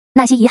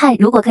那些遗憾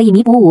如果可以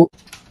弥补5。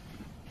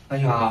哎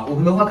呀，我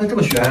们文化课这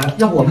么悬，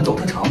要不我们走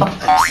特长吧？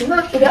行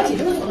啊，我表姐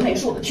真的懂得美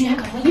术，去年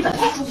还考上了1本，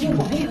说不定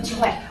我们也有机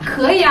会。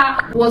可以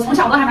啊，我从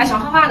小都还蛮喜欢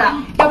画画的，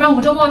要不然我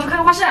们周末去看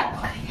看画室？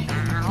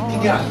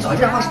丁丁，你找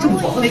这样画室这么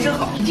做，氛围真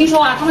好。听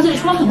说啊，他们这里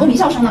出了很多名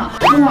校生呢。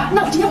哇，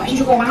那我今天晚上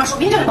就跟我妈妈说，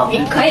明天就来报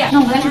名。可以，那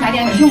我们再去买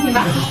点美术用品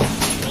吧。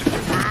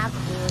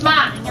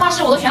妈，画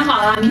室我都选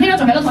好了，明天就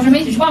准备跟同学们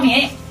一起去报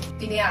名。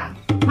丁丁啊，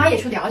妈也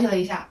去了解了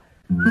一下，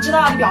你知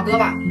道你表哥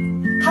吧？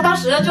他当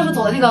时就是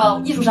走的那个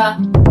艺术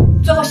生，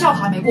最后校考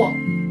还没过，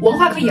文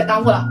化课也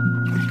耽误了。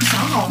你想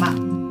好了吗？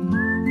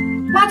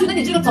妈觉得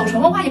你这个走纯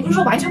文化也不是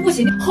说完全不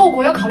行，后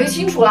果要考虑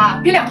清楚了，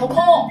别两头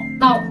空。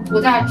那我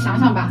再想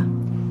想吧。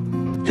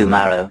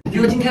Tomorrow。你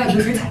说今天要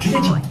学水彩，直接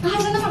就。啊，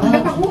真的吗？我没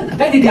挂过呢。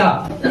哎，丁丁，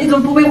你怎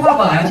么不背画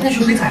本呀？今天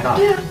学水彩的。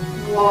对呀，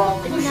我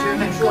不学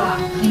美术了，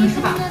你们去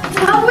吧。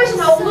啊，为什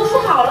么？我们都说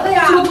好了的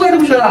呀。怎么突然这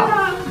么学的？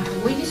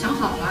我已经想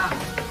好了。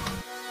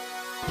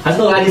还是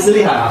都爱丽丝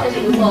厉害啊！这题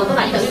不错，都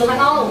把1本都发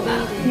高了我们。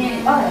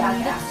你报哪个大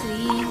学啊？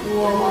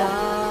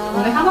我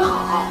没他们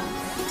好。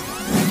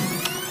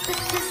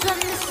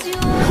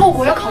后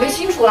果要考虑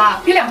清楚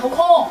了，别两头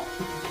空。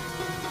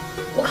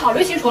我考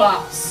虑清楚了，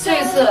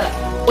这一次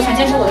我想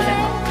坚持我的选择。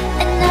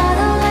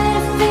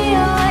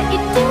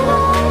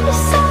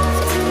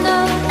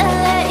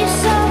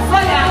快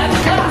点，来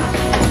比了！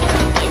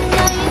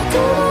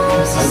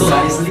还是都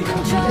爱丽丝厉害。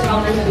这次我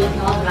们成绩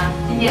挺好的吧？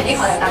今年没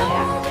考哪个大学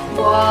啊？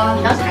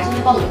你当时还是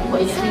报的稳妥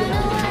一点，那个成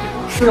绩就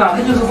好。是啊，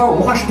他就是说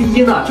文化是第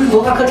一呢，就是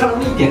文化课差那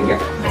么一点点。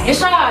没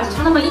事儿，只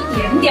差那么一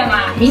点点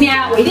嘛。明年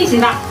我一定行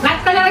的。来，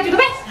大家来举个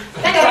杯。